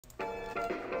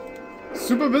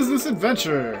Super Business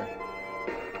Adventure.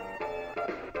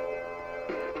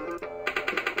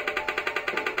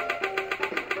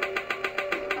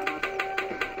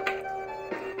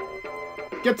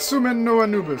 Getsumen no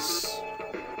Anubis.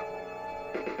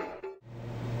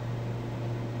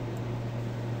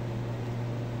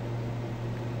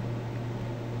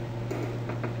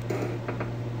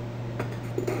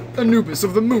 Anubis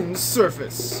of the moon's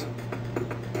surface.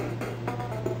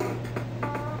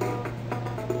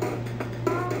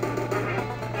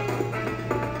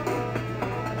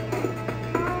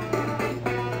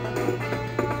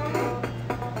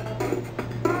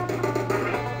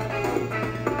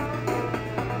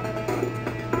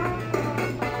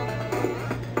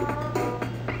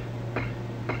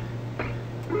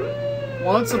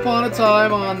 Once upon a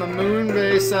time on the moon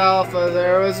base Alpha,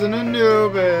 there was an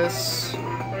Anubis.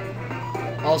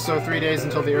 Also, 3 days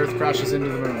until the Earth crashes into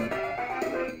the moon.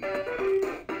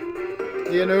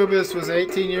 The Anubis was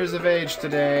 18 years of age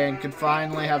today and could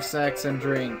finally have sex and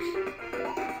drink.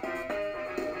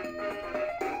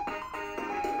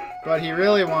 But he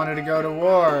really wanted to go to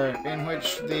war, in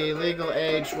which the legal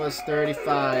age was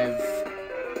 35.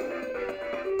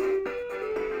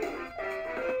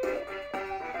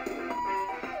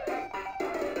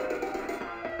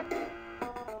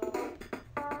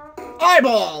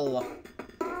 Eyeball!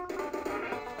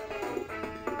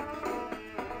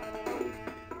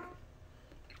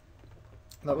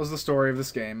 That was the story of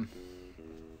this game.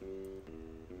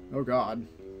 Oh god.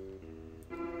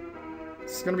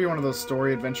 This is gonna be one of those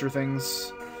story adventure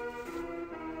things.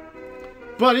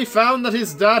 But he found that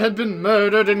his dad had been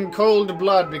murdered in cold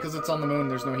blood because it's on the moon,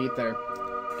 there's no heat there.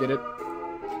 Get it?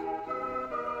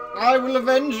 I will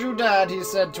avenge you, Dad, he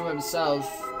said to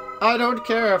himself. I don't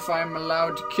care if I'm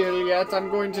allowed to kill yet, I'm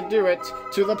going to do it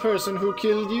to the person who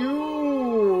killed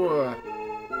you.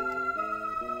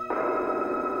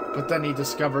 But then he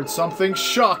discovered something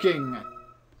shocking.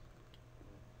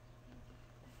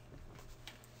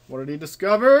 What did he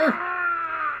discover?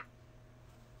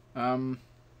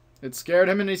 It scared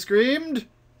him and he screamed?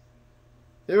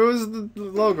 It was the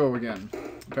logo again,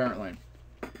 apparently.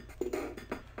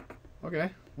 Okay,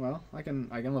 well, I can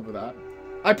live with that.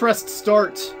 I pressed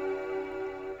start.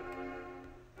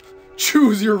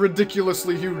 Choose your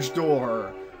ridiculously huge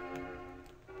door.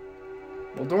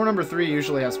 Well, door number 3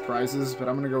 usually has prizes, but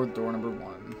I'm gonna go with door number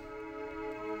 1.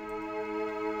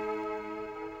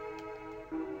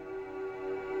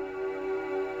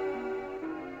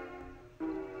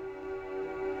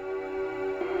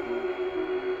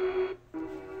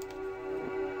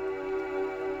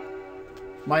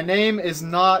 My name is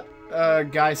not a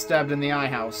guy stabbed in the eye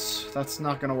house. That's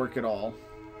not gonna work at all.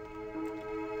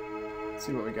 Let's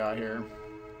see what we got here.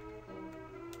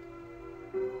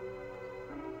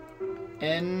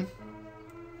 N.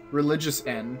 Religious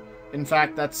N. In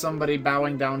fact, that's somebody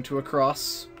bowing down to a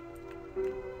cross.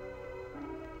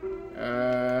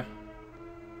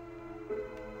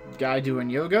 Guy doing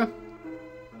yoga.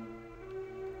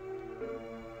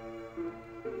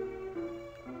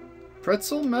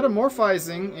 Pretzel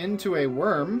metamorphizing into a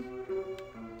worm.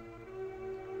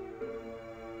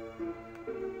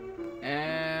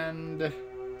 And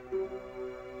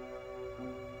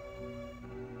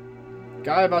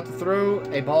guy about to throw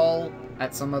a ball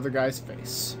at some other guy's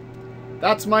face.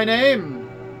 That's my name!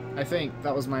 I think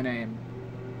that was my name.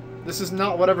 This is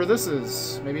not whatever this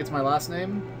is. Maybe it's my last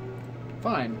name?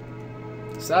 Fine.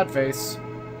 Sad face.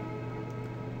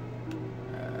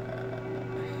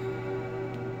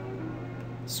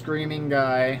 Screaming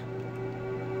guy.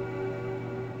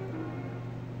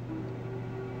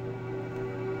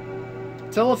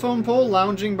 Telephone pole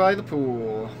lounging by the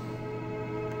pool.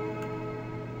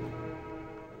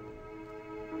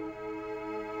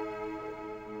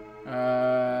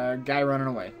 Guy running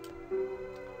away.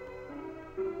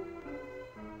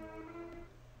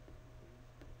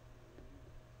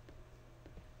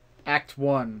 Act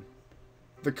 1.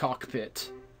 The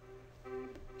cockpit.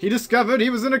 He discovered he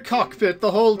was in a cockpit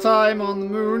the whole time on the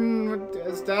moon.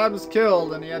 His dad was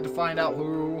killed, and he had to find out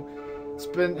who.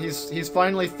 He's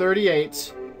finally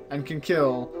 38 and can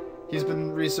kill. He's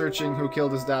been researching who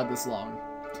killed his dad this long.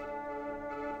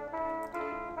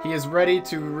 He is ready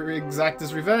to exact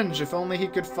his revenge. If only he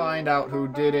could find out who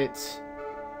did it.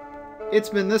 It's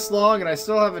been this long and I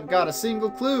still haven't got a single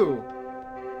clue.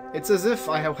 It's as if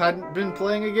I hadn't been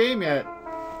playing a game yet.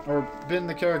 Or been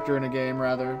the character in a game,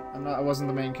 rather. I wasn't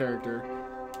the main character.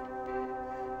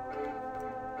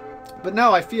 But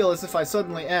now I feel as if I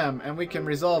suddenly am, and we can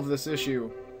resolve this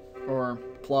issue. Or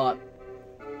plot.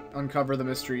 Uncover the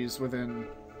mysteries within.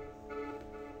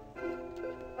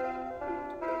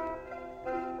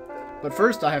 But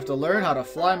first I have to learn how to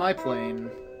fly my plane.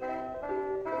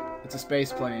 It's a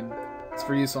space plane. It's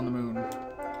for use on the moon.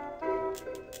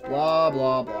 Blah,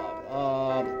 blah, blah,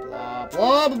 blah, blah,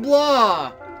 blah, blah,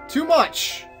 blah. Too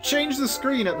much. Change the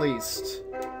screen at least.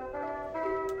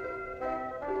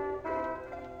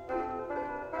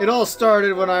 It all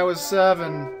started when I was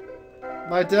 7.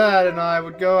 My dad and I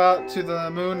would go out to the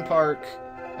moon park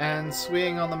and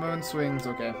swing on the moon swings.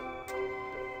 Okay.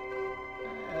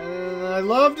 And I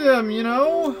loved him, you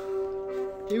know?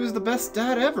 He was the best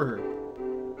dad ever.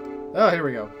 Oh, here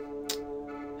we go.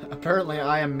 Apparently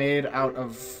I am made out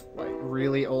of, like,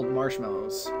 really old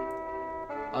marshmallows.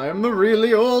 I am the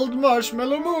really old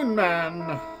marshmallow moon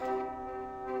man.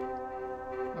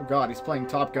 Oh god, he's playing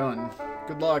Top Gun.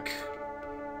 Good luck.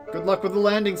 Good luck with the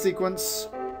landing sequence.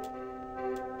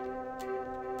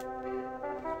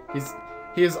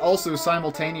 He is also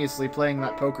simultaneously playing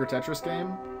that poker Tetris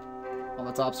game on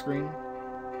the top screen.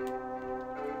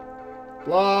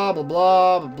 Blah, blah,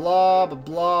 blah, blah, blah,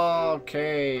 blah.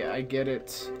 Okay, I get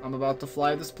it. I'm about to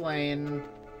fly this plane.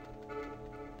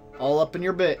 All up in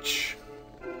your bitch.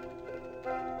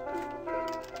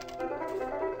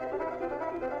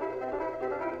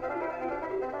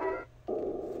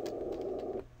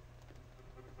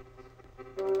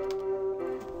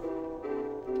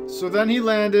 So then he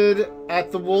landed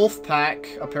at the Wolf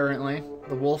Pack, apparently.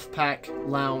 The Wolf Pack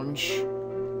Lounge.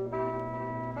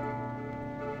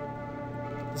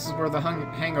 This is where the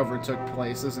hangover took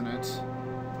place, isn't it?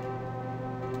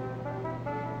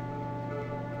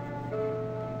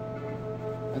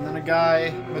 And then a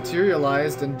guy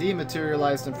materialized and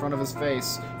dematerialized in front of his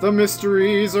face. The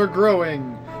mysteries are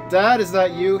growing. Dad, is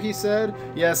that you? He said.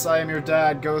 Yes, I am your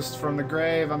dad, ghost from the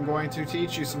grave. I'm going to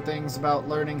teach you some things about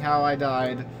learning how I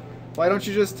died. Why don't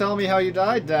you just tell me how you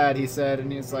died, Dad? He said,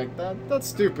 and he's like, that's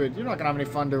stupid. You're not gonna have any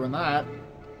fun doing that.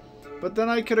 But then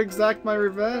I could exact my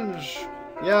revenge.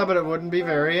 Yeah, but it wouldn't be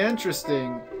very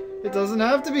interesting. It doesn't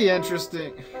have to be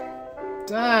interesting.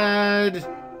 Dad!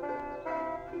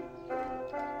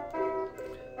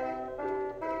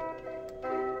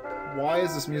 Why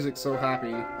is this music so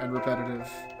happy and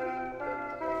repetitive?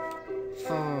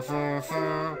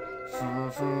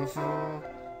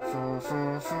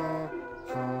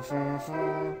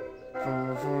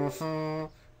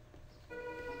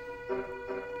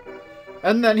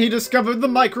 And then he discovered the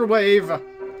microwave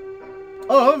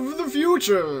of the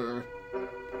future.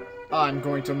 I'm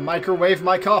going to microwave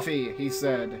my coffee, he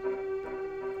said.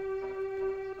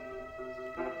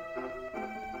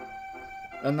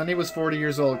 And then he was 40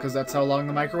 years old, because that's how long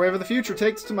the microwave of the future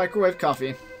takes to microwave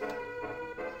coffee.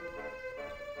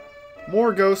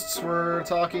 More ghosts were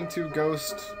talking to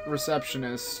Ghost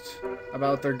Receptionist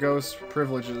about their ghost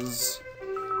privileges.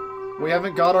 We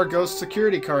haven't got our ghost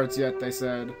security cards yet, they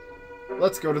said.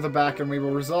 Let's go to the back and we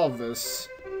will resolve this.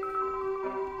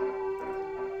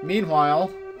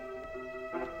 Meanwhile,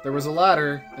 there was a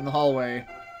ladder in the hallway.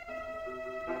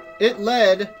 It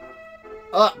led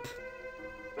up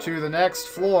to the next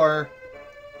floor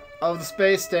of the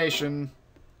space station.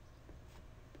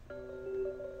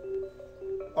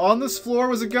 On this floor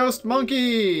was a ghost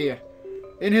monkey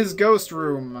in his ghost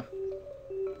room.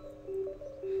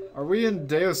 Are we in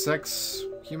Deus Ex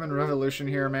Human Revolution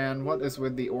here, man? What is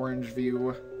with the orange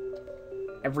view?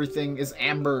 Everything is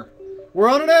amber. We're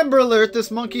on an Amber Alert.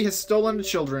 This monkey has stolen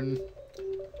children.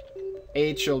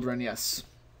 Children, yes.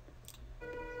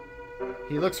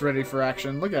 He looks ready for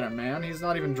action. Look at him, man. He's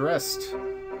not even dressed.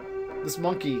 This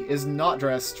monkey is not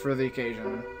dressed for the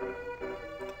occasion.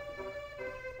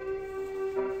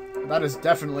 That is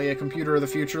definitely a computer of the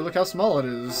future. Look how small it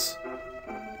is.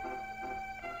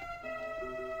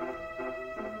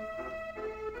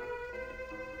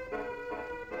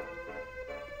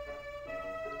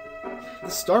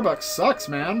 This Starbucks sucks,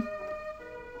 man.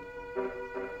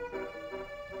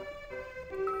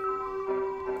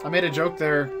 I made a joke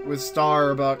there with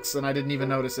Starbucks, and I didn't even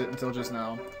notice it until just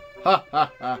now. Ha ha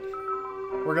ha.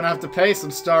 We're gonna have to pay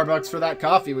some Starbucks for that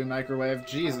coffee we microwaved.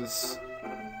 Jesus.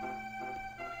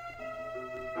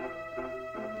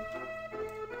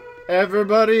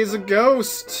 Everybody's a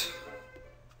ghost.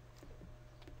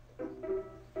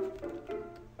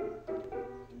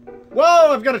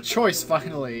 Whoa, I've got a choice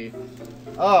finally.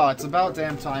 Oh, it's about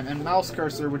damn time. And mouse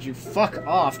cursor, would you fuck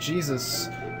off? Jesus.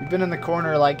 You've been in the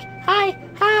corner like, hi,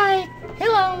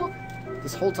 hello.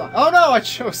 This whole time. Oh no, I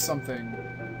chose something.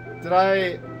 Did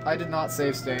I did not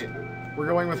save state. We're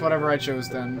going with whatever I chose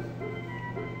then.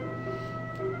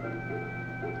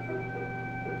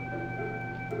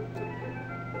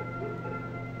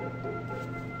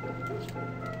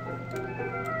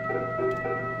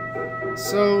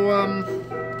 So,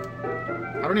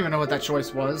 how don't even know what that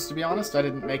choice was, to be honest. I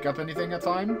didn't make up anything at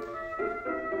the time.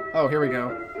 Oh, here we go.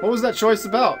 What was that choice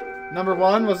about? Number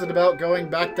 1, was it about going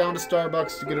back down to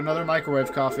Starbucks to get another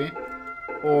microwave coffee?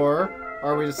 Or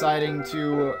are we deciding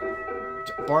to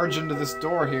barge into this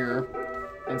door here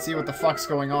and see what the fuck's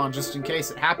going on, just in case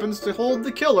it happens to hold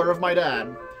the killer of my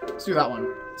dad? Let's do that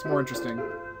one. It's more interesting.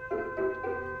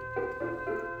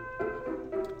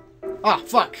 Ah,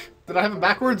 fuck! Did I have it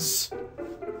backwards?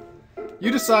 You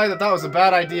decide that that was a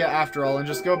bad idea after all and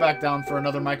just go back down for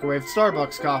another microwave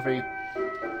Starbucks coffee.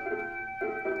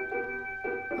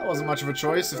 That wasn't much of a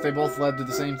choice if they both led to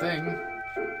the same thing.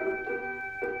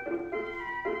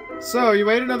 So, you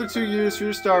wait another 2 years for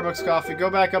your Starbucks coffee,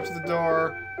 go back up to the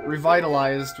door,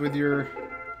 revitalized with your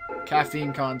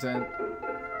caffeine content,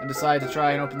 and decide to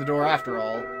try and open the door after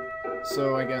all.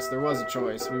 So I guess there was a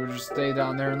choice. We would just stay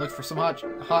down there and look for some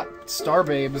hot star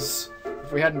babes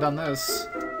if we hadn't done this.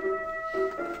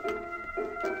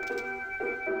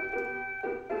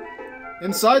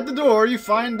 Inside the door, you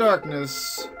find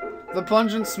darkness. The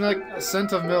pungent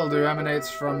scent of mildew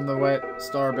emanates from the wet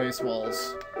starbase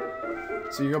walls.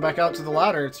 So you go back out to the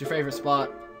ladder. It's your favorite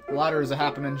spot. The ladder is a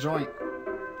happening joint.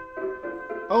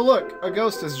 Oh look, a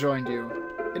ghost has joined you.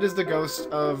 It is the ghost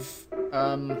of,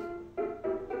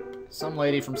 some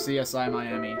lady from CSI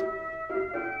Miami.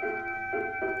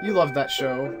 You loved that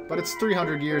show, but it's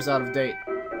 300 years out of date.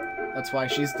 That's why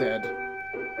she's dead.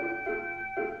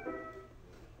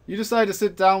 You decide to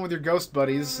sit down with your ghost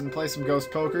buddies and play some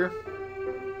ghost poker.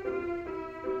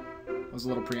 Was a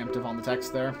little preemptive on the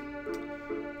text there.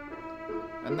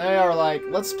 And they are like,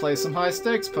 let's play some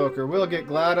high-stakes poker. We'll get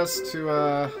Gladys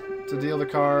to deal the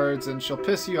cards, and she'll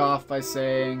piss you off by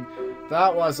saying,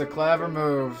 that was a clever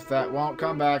move that won't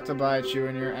come back to bite you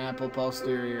in your ample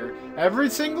posterior. Every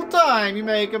single time you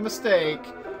make a mistake,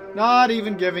 not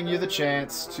even giving you the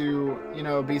chance to, you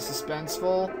know, be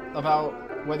suspenseful about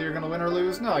whether you're going to win or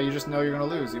lose. No, you just know you're going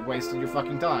to lose. You've wasted your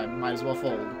fucking time. Might as well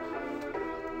fold.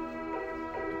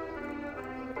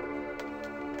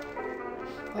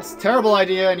 That's a terrible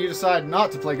idea, and you decide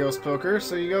not to play ghost poker,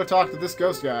 so you go talk to this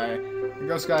ghost guy. The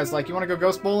ghost guy's like, you want to go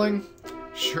ghost bowling?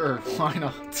 Sure, why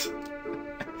not?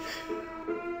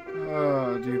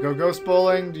 Do you go ghost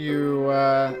bowling? Do you,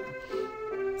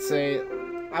 say,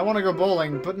 I want to go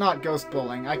bowling, but not ghost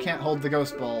bowling. I can't hold the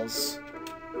ghost balls.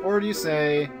 Or do you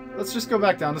say, let's just go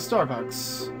back down to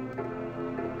Starbucks?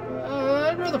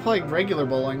 I'd rather play regular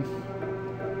bowling.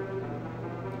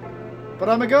 But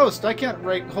I'm a ghost. I can't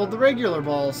hold the regular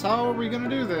balls. How are we going to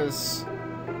do this?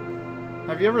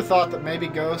 Have you ever thought that maybe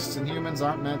ghosts and humans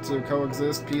aren't meant to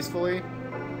coexist peacefully?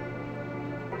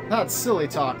 That's silly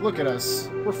talk. Look at us.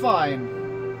 We're fine.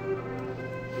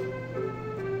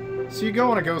 So you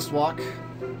go on a ghost walk.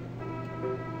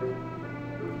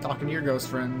 Talking to your ghost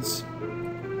friends.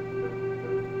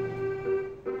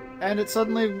 And it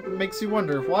suddenly makes you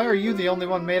wonder, why are you the only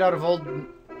one made out of old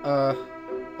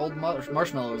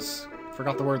marshmallows?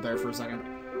 Forgot the word there for a second.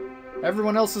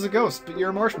 Everyone else is a ghost, but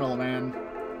you're a marshmallow man.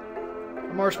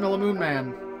 A marshmallow moon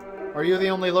man. Are you the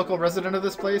only local resident of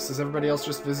this place? Is everybody else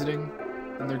just visiting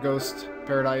in their ghost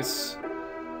paradise?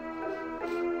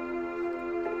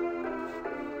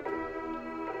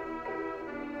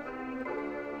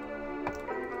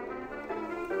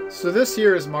 So this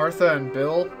here is Martha and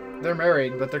Bill. They're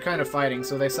married, but they're kind of fighting,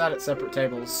 so they sat at separate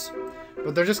tables.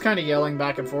 But they're just kind of yelling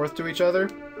back and forth to each other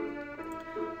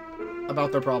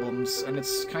about their problems, and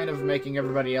it's kind of making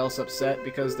everybody else upset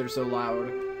because they're so loud.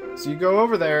 So you go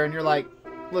over there and you're like,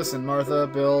 listen, Martha,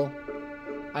 Bill,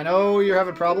 I know you're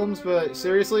having problems, but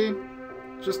seriously,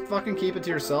 just fucking keep it to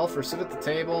yourself, or sit at the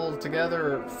table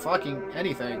together, or fucking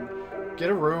anything. Get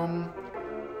a room.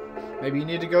 Maybe you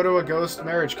need to go to a ghost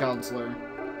marriage counselor.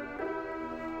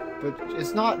 But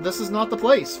it's not, this is not the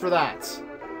place for that.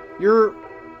 You're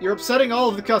upsetting all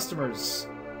of the customers.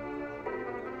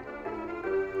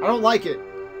 I don't like it.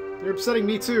 You're upsetting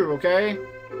me too, okay?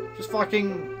 Just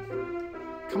fucking...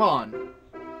 come on.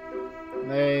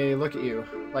 They look at you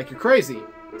like you're crazy.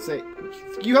 Say,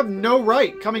 you have no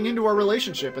right coming into our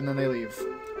relationship, and then they leave.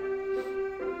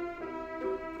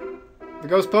 The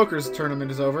Ghost Poker's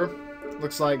tournament is over.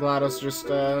 Looks like GLaDOS just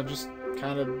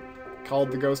kind of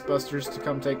called the Ghostbusters to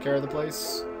come take care of the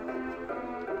place.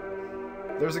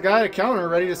 There's a guy at a counter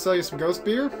ready to sell you some ghost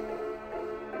beer.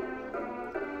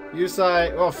 You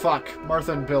decide, oh fuck,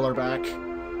 Martha and Bill are back.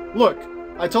 Look,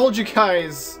 I told you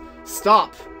guys,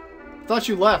 stop. I thought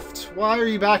you left. Why are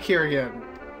you back here again?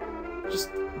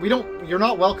 Just, you're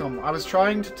not welcome. I was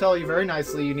trying to tell you very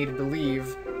nicely you needed to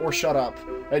leave, or shut up,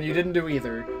 and you didn't do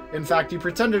either. In fact, you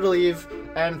pretended to leave,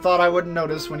 and thought I wouldn't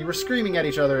notice when you were screaming at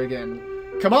each other again.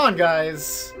 Come on,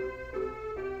 guys!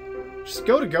 Just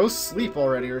go to ghost sleep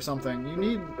already or something. You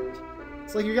need...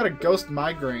 It's like you got a ghost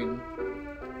migraine.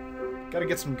 Gotta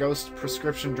get some ghost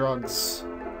prescription drugs.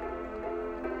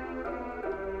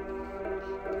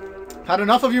 Had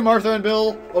enough of you, Martha and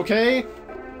Bill, okay?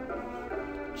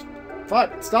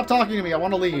 Fuck, stop talking to me, I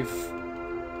want to leave.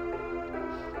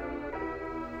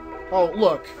 Oh,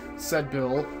 look, said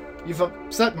Bill. You've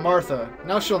upset Martha.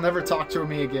 Now she'll never talk to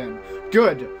me again.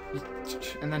 Good.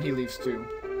 And then he leaves too,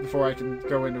 before I can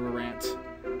go into a rant.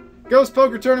 Ghost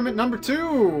Poker Tournament number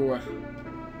 2!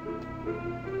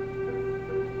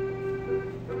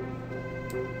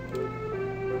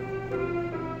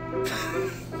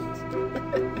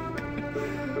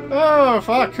 Oh,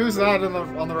 fuck, who's that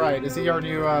on the right? Is he our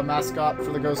new mascot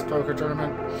for the Ghost Poker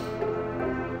Tournament?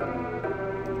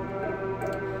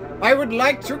 I would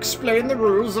like to explain the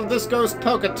rules of this Ghost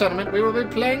Poker Tournament. We will be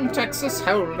playing Texas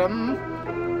Hold'em.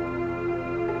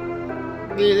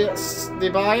 The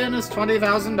buy-in is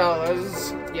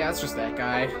 $20,000. Yeah, it's just that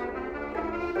guy.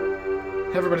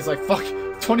 Everybody's like, fuck,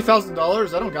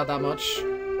 $20,000? I don't got that much.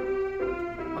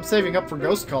 I'm saving up for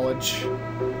Ghost College.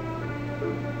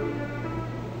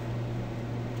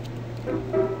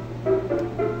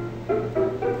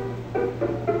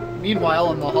 Meanwhile,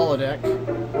 on the holodeck,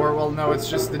 or, well, no, it's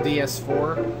just the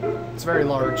DS4. It's very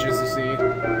large, as you see.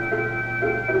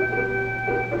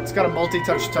 It's got a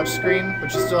multi-touch touchscreen,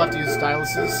 but you still have to use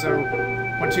styluses, so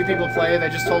when 2 people play, they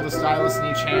just hold a stylus in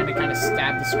each hand to kind of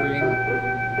stab the screen.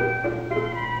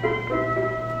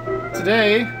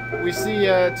 Today, we see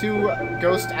 2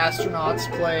 ghost astronauts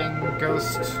playing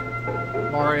Ghost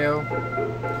Mario.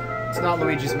 It's not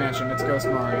Luigi's Mansion, it's Ghost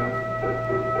Mario.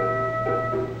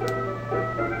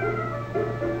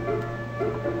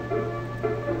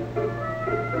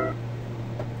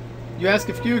 You ask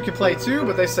if you can play too,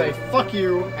 but they say, fuck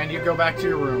you, and you go back to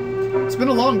your room. It's been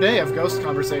a long day of ghost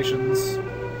conversations.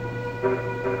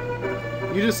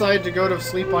 You decide to go to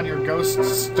sleep on your ghost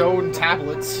stone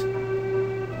tablets.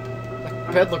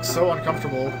 That bed looks so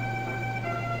uncomfortable.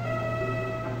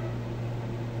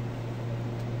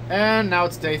 And now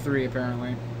it's day 3,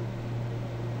 apparently.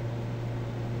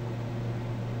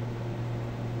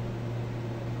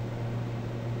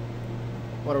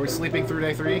 What, are we sleeping through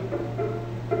day 3?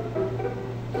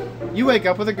 You wake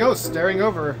up with a ghost staring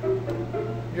over.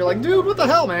 You're like, dude, what the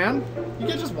hell, man? You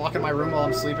can't just walk in my room while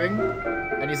I'm sleeping.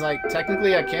 And he's like,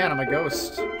 technically I can, I'm a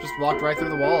ghost. Just walked right through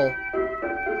the wall.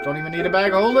 Don't even need a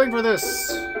bag of holding for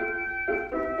this.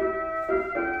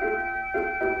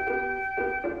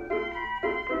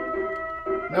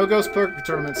 No ghost poker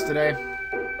tournaments today.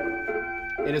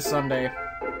 It is Sunday.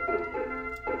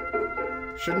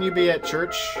 Shouldn't you be at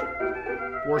church,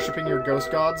 worshipping your ghost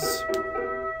gods?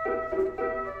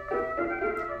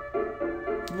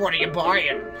 What are you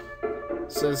buying?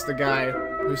 Says the guy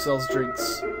who sells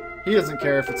drinks. He doesn't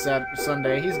care if it's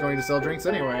Sunday, he's going to sell drinks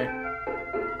anyway.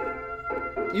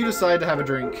 You decide to have a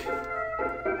drink.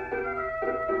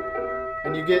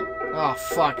 And you get... Oh,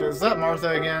 fuck, is that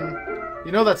Martha again?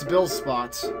 You know that's Bill's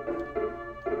spot.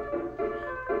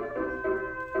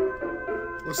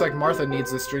 Looks like Martha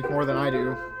needs this drink more than I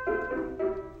do.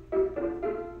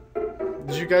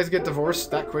 Did you guys get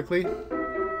divorced that quickly?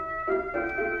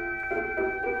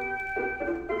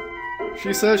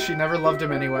 She says she never loved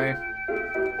him anyway.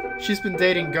 She's been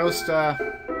dating Ghost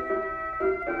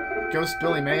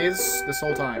Billy Mays this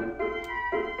whole time.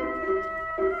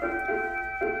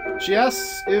 She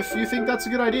asks if you think that's a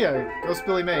good idea, Ghost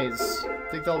Billy Mays.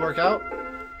 Think they'll work out?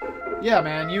 Yeah,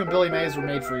 man, you and Billy Mays were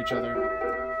made for each other.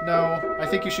 No, I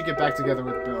think you should get back together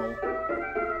with Bill.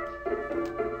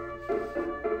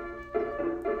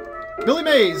 Billy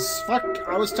Mays! Fuck,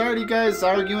 I was tired of you guys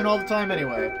arguing all the time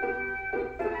anyway.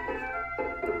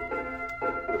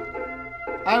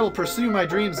 I will pursue my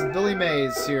dreams with Billy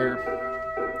Mays here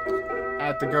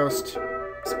at the Ghost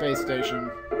Space Station.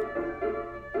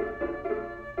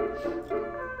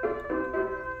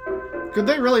 Could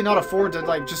they really not afford to,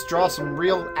 like, just draw some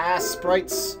real-ass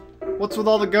sprites? What's with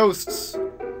all the ghosts? Are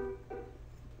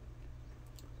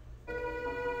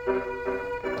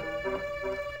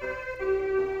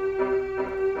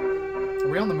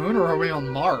we on the moon or are we on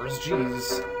Mars?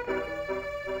 Jeez.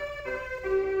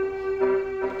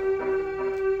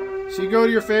 So you go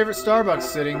to your favorite Starbucks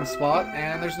sitting spot,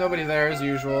 and there's nobody there as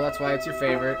usual. That's why it's your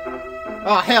favorite.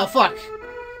 Oh, hell, fuck!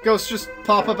 Ghosts just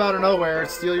pop up out of nowhere and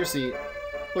steal your seat.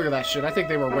 Look at that shit. I think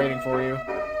they were waiting for you.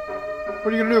 What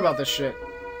are you gonna do about this shit?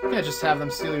 You can't just have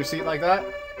them steal your seat like that.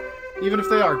 Even if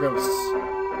they are ghosts.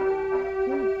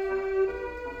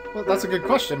 Well, that's a good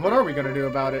question. What are we gonna do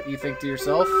about it, you think to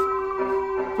yourself?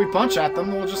 If we punch at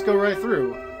them, we'll just go right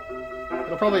through.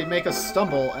 It'll probably make us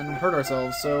stumble and hurt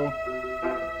ourselves, so...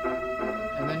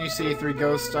 you see 3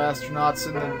 ghost astronauts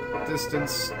in the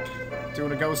distance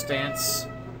doing a ghost dance.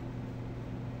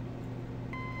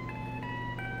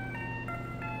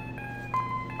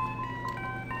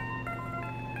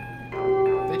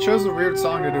 They chose a weird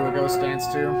song to do a ghost dance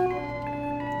to.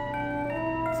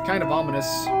 It's kind of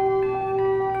ominous.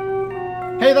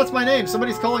 Hey, that's my name!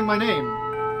 Somebody's calling my name!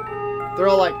 They're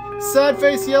all like, sad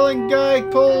face yelling guy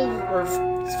pole, or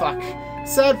fuck.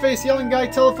 Sad face yelling guy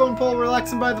telephone pole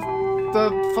relaxing by the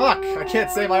fuck. I can't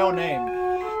say my own name.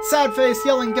 Sad face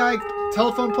yelling guy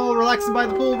telephone pole relaxing by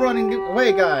the pool running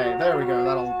away guy. There we go.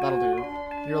 That'll do.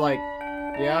 You're like,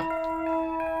 yeah.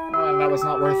 That was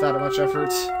not worth that much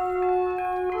effort.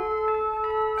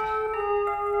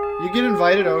 You get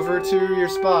invited over to your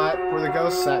spot where the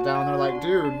ghost sat down. They're like,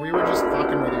 dude, we were just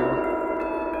fucking with you.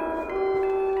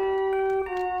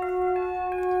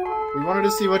 We wanted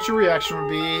to see what your reaction would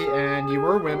be, and you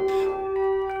were a wimp.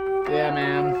 Yeah,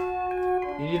 man.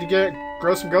 You need to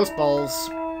grow some ghost balls.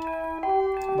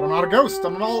 But I'm not a ghost.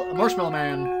 I'm a marshmallow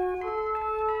man.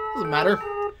 Doesn't matter.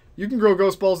 You can grow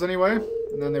ghost balls anyway.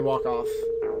 And then they walk off.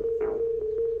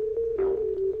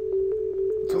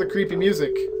 What's with the creepy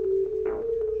music?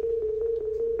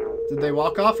 Did they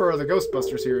walk off, or are the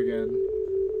Ghostbusters here again?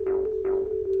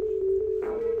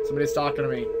 Somebody's talking to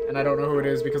me, and I don't know who it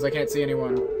is because I can't see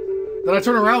anyone. Then I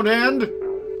turn around and...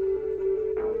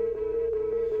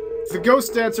 the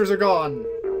ghost dancers are gone!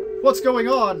 What's going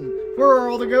on? Where are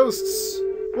all the ghosts?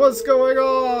 What's going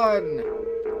on?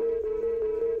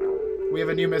 We have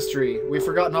a new mystery. We've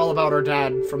forgotten all about our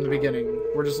dad from the beginning.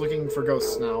 We're just looking for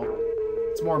ghosts now.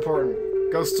 It's more important.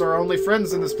 Ghosts are our only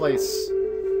friends in this place.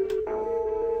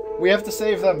 We have to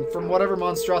save them from whatever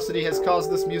monstrosity has caused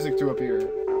this music to appear.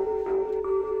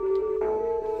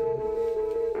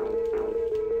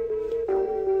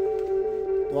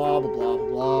 Blah, blah, blah, blah,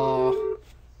 blah.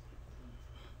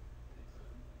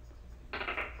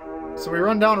 So we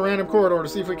run down a random corridor to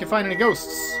see if we can find any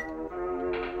ghosts.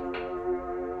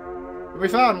 And we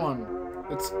found one.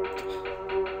 It's...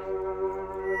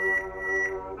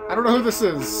 I don't know who this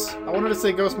is. I wanted to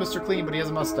say Ghost Mr. Clean, but he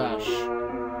has a mustache.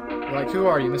 You're like, who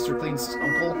are you, Mr. Clean's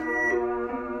uncle?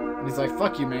 And he's like,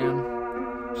 fuck you, man.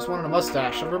 Just wanted a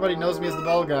mustache. Everybody knows me as the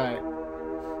bald guy.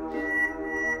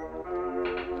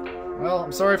 Well,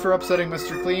 I'm sorry for upsetting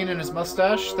Mr. Clean and his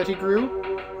mustache that he grew,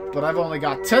 but I've only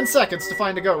got 10 seconds to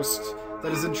find a ghost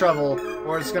that is in trouble,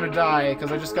 or it's gonna die,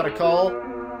 because I just got a call.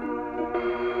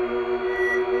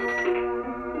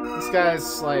 This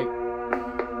guy's like...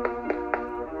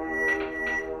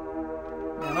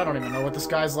 man, I don't even know what this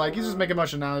guy's like. He's just making a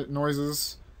bunch of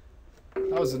noises.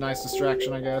 That was a nice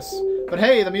distraction, I guess. But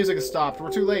hey, the music has stopped.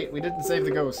 We're too late. We didn't save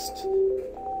the ghost.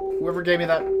 Whoever gave me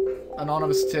that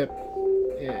anonymous tip,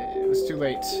 it was too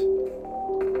late.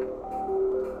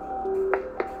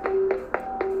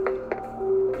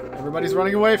 Everybody's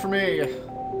running away from me.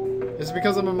 Is it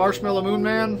because I'm a Marshmallow Moon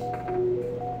Man?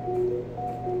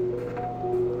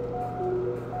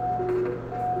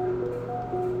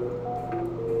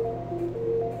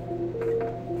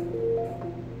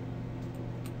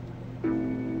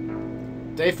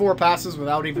 Day 4 passes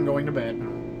without even going to bed.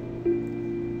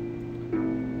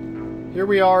 Here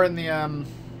we are in the, I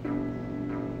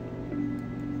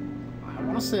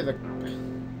want to say the...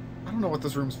 I don't know what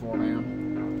this room's for,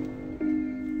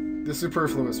 man. The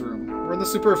superfluous room. We're in the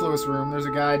superfluous room. There's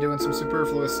a guy doing some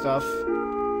superfluous stuff.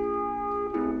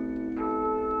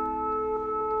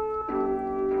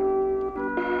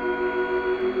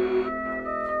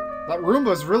 That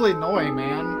Roomba's really annoying,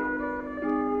 man.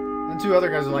 And 2 other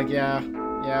guys are like, yeah,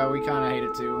 we kind of hate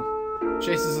it too.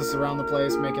 Chases us around the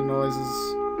place, making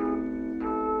noises.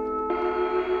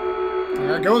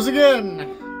 There it goes again!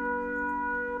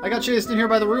 I got chased in here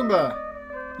by the Roomba.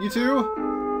 You too?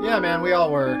 Yeah, man, we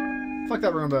all were. Fuck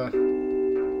that Roomba.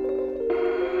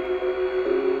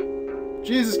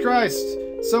 Jesus Christ!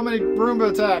 So many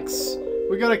Roomba attacks!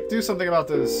 We gotta do something about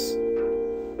this.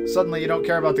 Suddenly you don't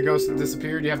care about the ghost that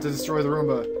disappeared, you have to destroy the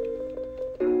Roomba.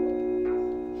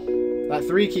 That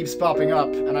 3 keeps popping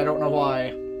up, and I don't know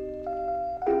why.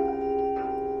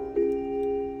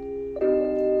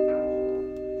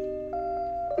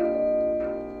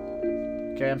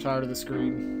 Okay, I'm tired of the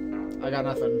screen. I got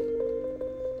nothing.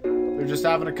 They're just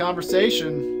having a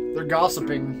conversation. They're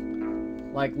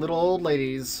gossiping. Like little old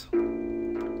ladies.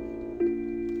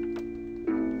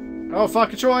 Oh,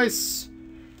 fuck a choice!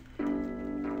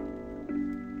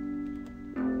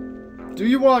 Do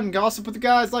you, 1, gossip with the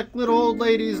guys like little old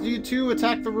ladies? Do you, 2,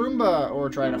 attack the Roomba? Or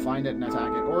try to find it and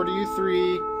attack it? Or do you,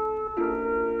 3,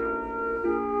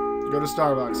 go to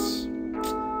Starbucks?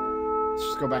 Let's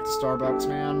just go back to Starbucks,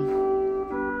 man.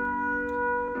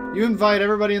 You invite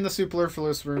everybody in the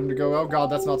superfluous room to go, oh god,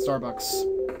 that's not Starbucks.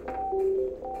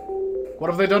 What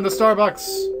have they done to Starbucks?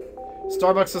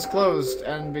 Starbucks has closed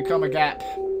and become a gap.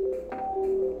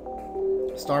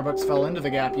 Starbucks fell into the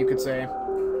gap, you could say.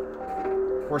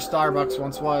 Where Starbucks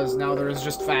once was, now there is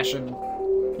just fashion.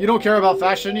 You don't care about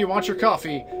fashion, you want your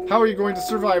coffee. How are you going to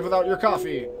survive without your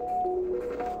coffee?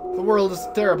 The world is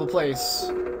a terrible place.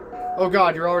 Oh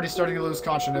god, you're already starting to lose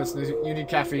consciousness, and you need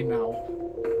caffeine now.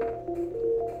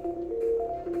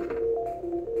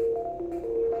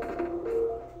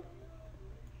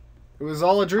 It was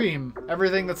all a dream.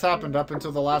 Everything that's happened up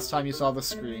until the last time you saw the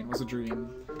screen was a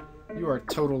dream. You are a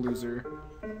total loser.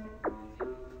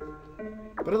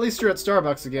 But at least you're at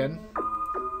Starbucks again.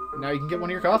 Now you can get one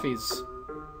of your coffees.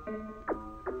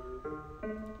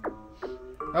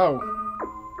 Oh.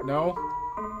 No.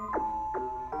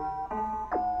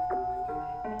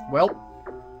 Well.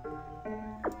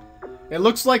 It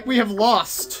looks like we have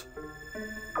lost.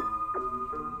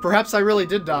 Perhaps I really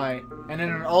did die. And in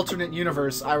an alternate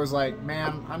universe, I was like,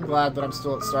 man, I'm glad that I'm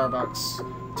still at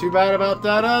Starbucks. Too bad about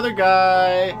that other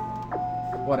guy.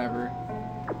 Whatever.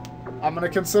 I'm gonna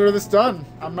consider this done.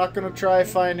 I'm not gonna try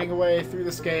finding a way through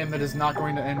this game that is not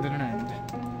going to end in an end.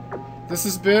 This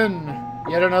has been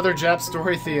yet another Jap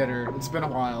Story Theater. It's been a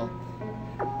while.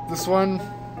 This one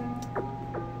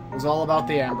was all about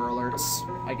the Amber Alerts,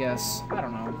 I guess. I